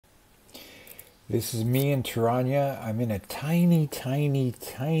This is me in Tirana. I'm in a tiny, tiny,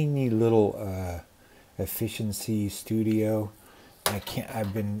 tiny little efficiency studio.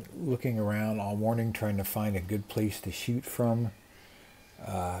 I've been looking around all morning trying to find a good place to shoot from.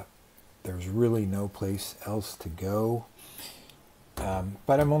 There's really no place else to go.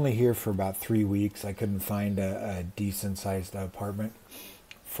 But I'm only here for about 3 weeks. I couldn't find a decent sized apartment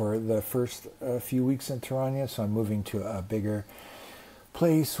for the first few weeks in Tirana, so I'm moving to a bigger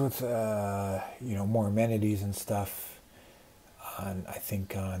place with more amenities and stuff I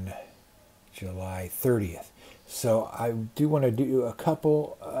think on July 30th. So I do want to do a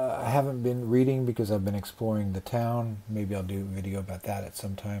couple. I haven't been reading because I've been exploring the town. Maybe I'll do a video about that at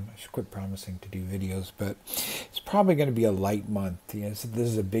some time. I should quit promising to do videos, but it's probably going to be a light month. So this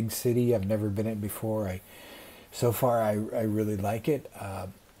is a big city. I've never been in it before. So far I really like it.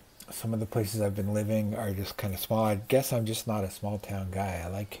 Some of the places I've been living are just kind of small. I guess I'm just not a small town guy. I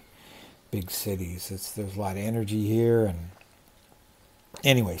like big cities. There's a lot of energy here. And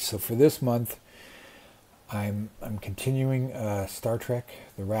anyway, so for this month, I'm continuing Star Trek: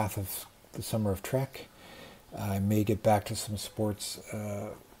 The Wrath of the Summer of Trek. I may get back to some sports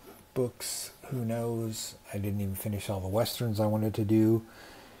books. Who knows? I didn't even finish all the westerns I wanted to do.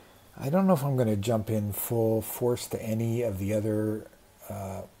 I don't know if I'm going to jump in full force to any of the other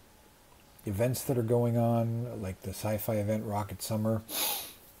events that are going on, like the sci-fi event Rocket Summer.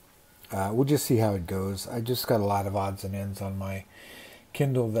 We'll just see how it goes. I just got a lot of odds and ends on my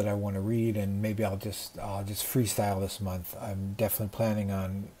Kindle that I want to read, and maybe I'll just freestyle this month. I'm definitely planning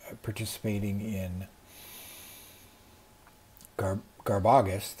on participating in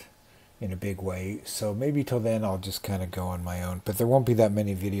Garbogust in a big way, so maybe till then I'll just kind of go on my own. But there won't be that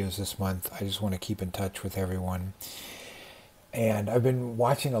many videos this month. I just want to keep in touch with everyone. And I've been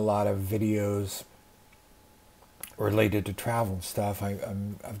watching a lot of videos related to travel and stuff.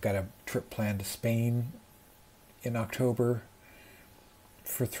 I've got a trip planned to Spain in October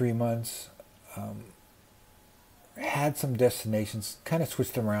for 3 months. Had some destinations, kind of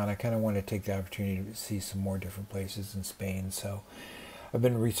switched them around. I kind of want to take the opportunity to see some more different places in Spain. So I've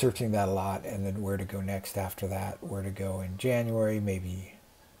been researching that a lot, and then where to go next after that, where to go in January, maybe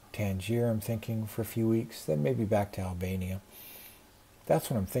Tangier, I'm thinking, for a few weeks, then maybe back to Albania. That's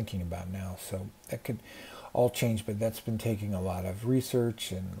what I'm thinking about now. So that could all change, but that's been taking a lot of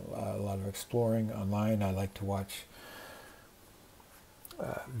research and a lot of exploring online. I like to watch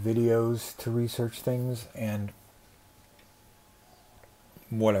videos to research things, and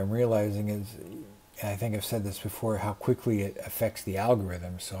what I'm realizing is, and I think I've said this before, how quickly it affects the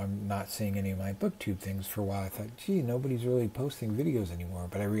algorithm. So I'm not seeing any of my booktube things for a while. I thought, gee, nobody's really posting videos anymore,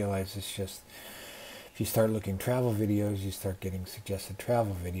 but I realize it's just, if you start looking travel videos, you start getting suggested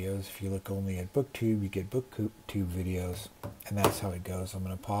travel videos. If you look only at booktube, you get booktube videos, and that's how it goes. I'm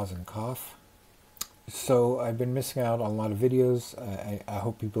going to pause and cough. So I've been missing out on a lot of videos. I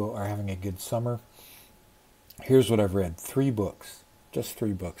hope people are having a good summer. Here's what I've read. 3 books. Just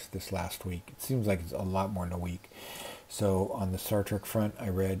 3 books this last week. It seems like it's a lot more than a week. So on the Star Trek front, I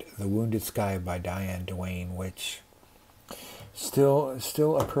read The Wounded Sky by Diane, Duane, which still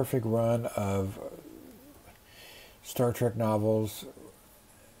a perfect run of Star Trek novels,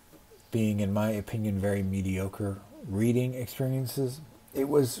 being, in my opinion, very mediocre reading experiences. It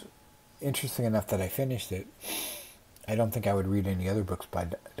was interesting enough that I finished it. I don't think I would read any other books by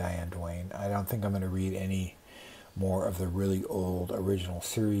Diane Duane. I don't think I'm going to read any more of the really old original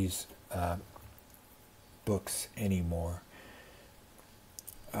series books anymore.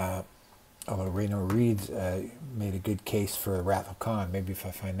 Although Raynor Reed's made a good case for Wrath of Khan. Maybe if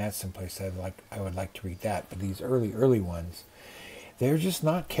I find that someplace, I would like to read that. But these early ones, they're just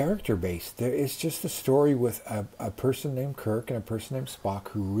not character based. It's just a story with a person named Kirk and a person named Spock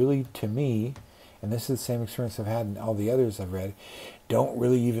who really, to me, and this is the same experience I've had in all the others I've read, don't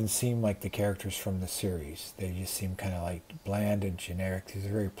really even seem like the characters from the series. They just seem kind of like bland and generic. These are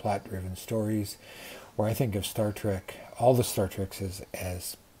very plot-driven stories, where I think of Star Trek, all the Star Treks,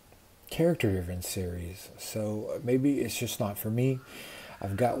 as character-driven series. So maybe it's just not for me.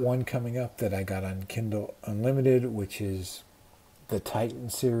 I've got one coming up that I got on Kindle Unlimited, which is the Titan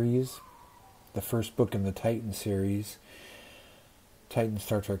series, the first book in the Titan series, Titan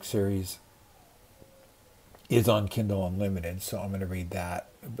Star Trek series, is on Kindle Unlimited, so I'm going to read that.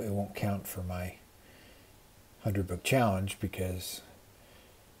 It won't count for my 100-book challenge because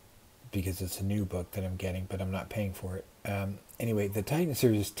it's a new book that I'm getting, but I'm not paying for it. Anyway, the Titan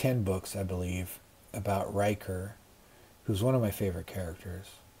series is 10 books, I believe, about Riker, who's one of my favorite characters,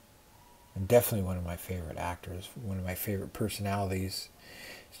 and definitely one of my favorite actors. One of my favorite personalities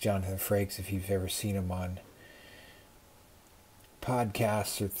is Jonathan Frakes, if you've ever seen him on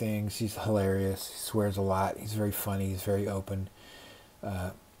podcasts or things. He's hilarious. He swears a lot. He's very funny. He's very open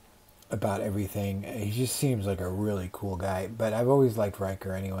about everything. He just seems like a really cool guy. But I've always liked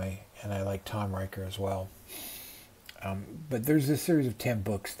Riker anyway, and I like Tom Riker as well. But there's a series of 10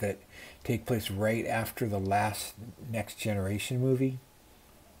 books that take place right after the last Next Generation movie,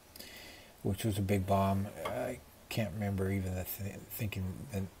 which was a big bomb. I can't remember even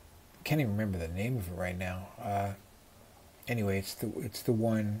can't even remember the name of it right now. Anyway, it's the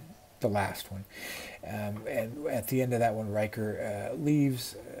last one, and at the end of that one, Riker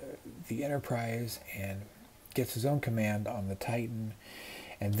leaves the Enterprise and gets his own command on the Titan.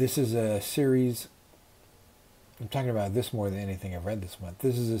 And this is a series. I'm talking about this more than anything I've read this month.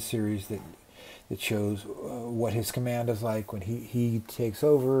 This is a series that shows what his command is like when he takes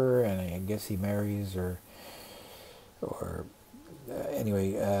over, and I guess he marries or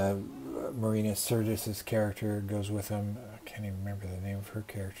anyway, Marina Sirtis's character goes with him. I can't even remember the name of her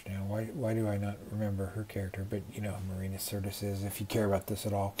character now. Why do I not remember her character? But you know who Marina Sirtis is, if you care about this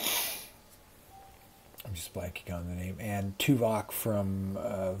at all. I'm just blanking on the name. And Tuvok from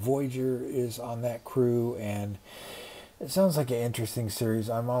Voyager is on that crew, and it sounds like an interesting series.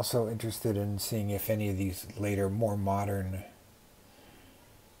 I'm also interested in seeing if any of these later, more modern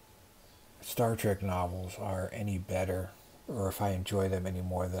Star Trek novels are any better, or if I enjoy them any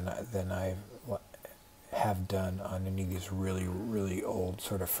more than I have done on any of these really, really old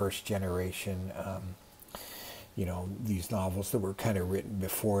sort of first generation, these novels that were kind of written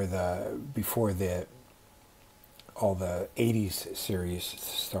before all the 80s series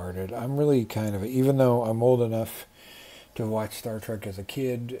started. I'm really kind of, even though I'm old enough to watch Star Trek as a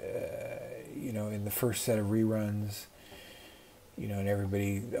kid, in the first set of reruns, and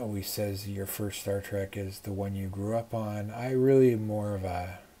everybody always says your first Star Trek is the one you grew up on. I really am more of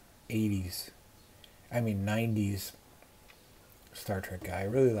a 90s Star Trek guy. I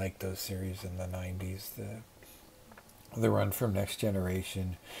really like those series in the 90s. The run from Next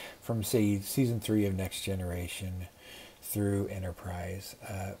Generation, from say season 3 of Next Generation through Enterprise.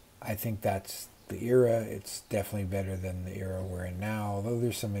 I think that's the era. It's definitely better than the era we're in now, although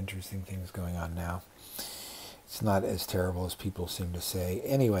there's some interesting things going on now. It's not as terrible as people seem to say.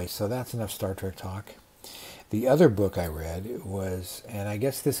 Anyway, so that's enough Star Trek talk. The other book I read was, and I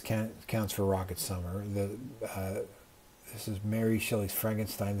guess this counts for Rocket Summer, this is Mary Shelley's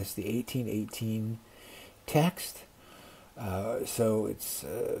Frankenstein. This is the 1818 text. So it's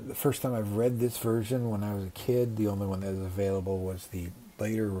the first time I've read this version when I was a kid. The only one that was available was the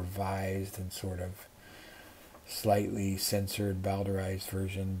later revised and sort of slightly censored, bowdlerized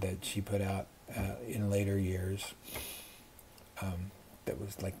version that she put out in later years. That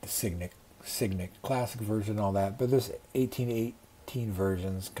was like the Signet classic version, all that. But this 1818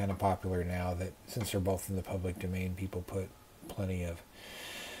 version's kind of popular now, that since they're both in the public domain, people put plenty of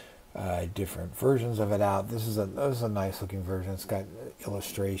different versions of it out. This is a nice looking version. It's got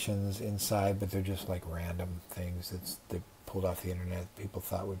illustrations inside, but they're just like random things they pulled off the internet people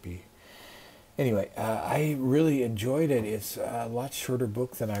thought would be. Anyway, I really enjoyed it. It's a lot shorter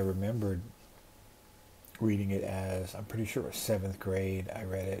book than I remembered reading it as. I'm pretty sure it was 7th grade. I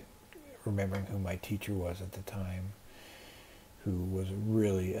read it remembering who my teacher was at the time, who was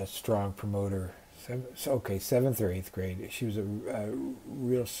really a strong promoter. 7th or 8th grade. She was a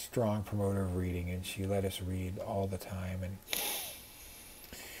real strong promoter of reading, and she let us read all the time and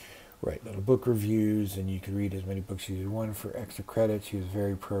write little book reviews, and you could read as many books as you wanted for extra credit. She was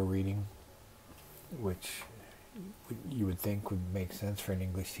very pro-reading, which you would think would make sense for an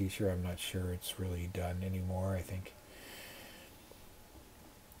English teacher. I'm not sure it's really done anymore. I think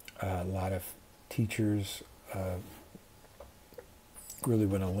a lot of teachers really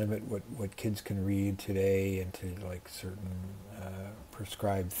want to limit what kids can read today into like certain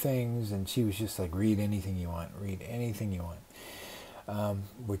prescribed things, and she was just like, read anything you want,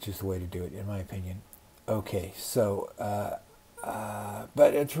 which is the way to do it in my opinion. Okay, so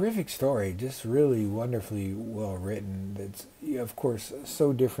but a terrific story, just really wonderfully well written. That's, of course,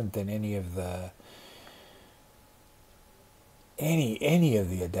 so different than any of the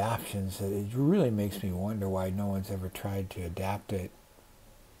adaptions that it really makes me wonder why no one's ever tried to adapt it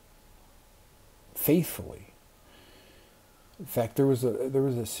faithfully. In fact, there was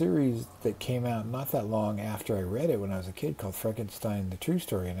a series that came out not that long after I read it when I was a kid called Frankenstein: The True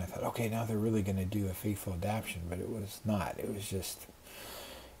Story, and I thought, okay, now they're really going to do a faithful adaptation, but it was not. It was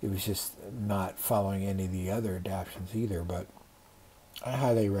just not following any of the other adaptions either. But I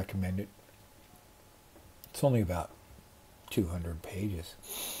highly recommend it. It's only about 200 pages.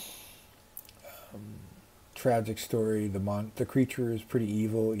 Tragic story. The creature is pretty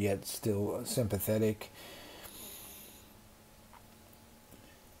evil, yet still sympathetic.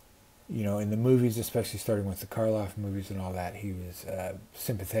 you know, in the movies, especially starting with the Karloff movies and all that, he was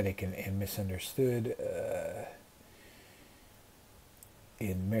sympathetic and misunderstood.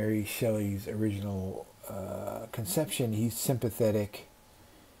 In Mary Shelley's original conception, he's sympathetic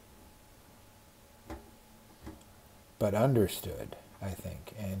but understood, I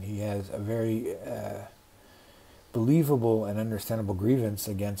think. And he has a very believable and understandable grievance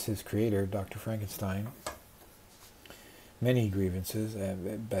against his creator, Dr. Frankenstein. Many grievances,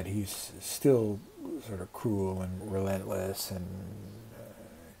 but he's still sort of cruel and relentless and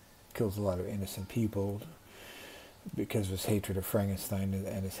kills a lot of innocent people because of his hatred of Frankenstein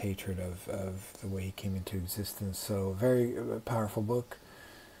and his hatred of the way he came into existence. So, very powerful book.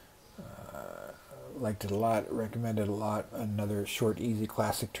 Liked it a lot, recommended a lot. Another short, easy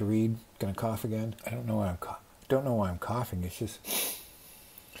classic to read. Gonna cough again. I don't know why I'm coughing. It's just,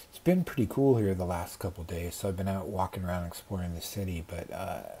 it's been pretty cool here the last couple of days. So I've been out walking around exploring the city, but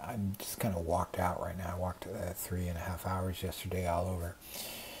I'm just kind of walked out right now. I walked 3.5 hours yesterday all over.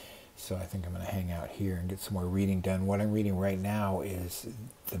 So I think I'm going to hang out here and get some more reading done. What I'm reading right now is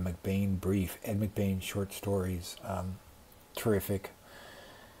the McBain Brief, Ed McBain short stories. Terrific.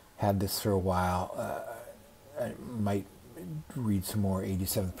 Had this for a while. I might read some more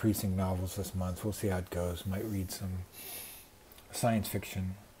 87th Precinct novels this month. We'll see how it goes. Might read some science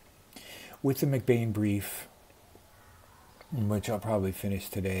fiction. With the McBain Brief, which I'll probably finish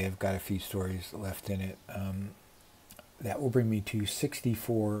today. I've got a few stories left in it. That will bring me to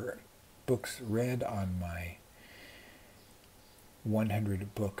 64 books read on my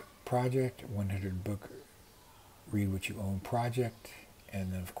 100 book project, 100 book read what you own project.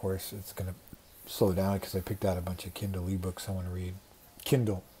 And then, of course, it's going to slow down because I picked out a bunch of Kindle ebooks I want to read.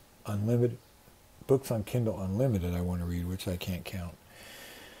 Kindle Unlimited. Books on Kindle Unlimited I want to read, which I can't count.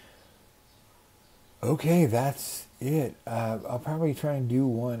 Okay, that's it. I'll probably try and do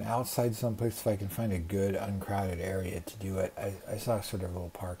one outside someplace if I can find a good, uncrowded area to do it. I saw sort of a little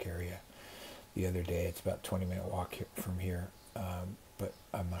park area the other day. It's about a 20-minute walk from here, but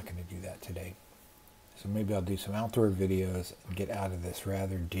I'm not going to do that today. So maybe I'll do some outdoor videos and get out of this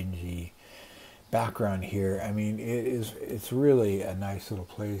rather dingy background here. I mean, it's really a nice little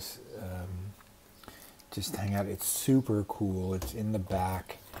place just to hang out. It's super cool. It's in the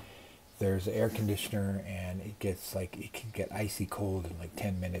back. There's an air conditioner, and it can get icy cold in like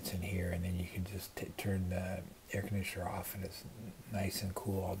 10 minutes in here, and then you can just turn the air conditioner off, and it's nice and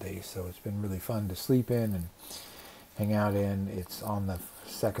cool all day. So it's been really fun to sleep in and hang out in. It's on the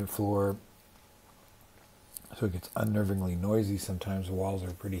second floor. So it gets unnervingly noisy sometimes. The walls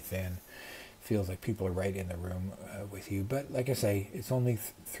are pretty thin. Feels like people are right in the room with you. But like I say, it's only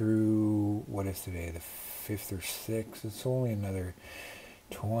through, what is today, the 5th or 6th? It's only another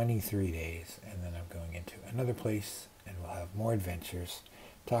 23 days. And then I'm going into another place and we'll have more adventures.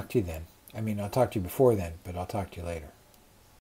 Talk to you then. I mean, I'll talk to you before then, but I'll talk to you later.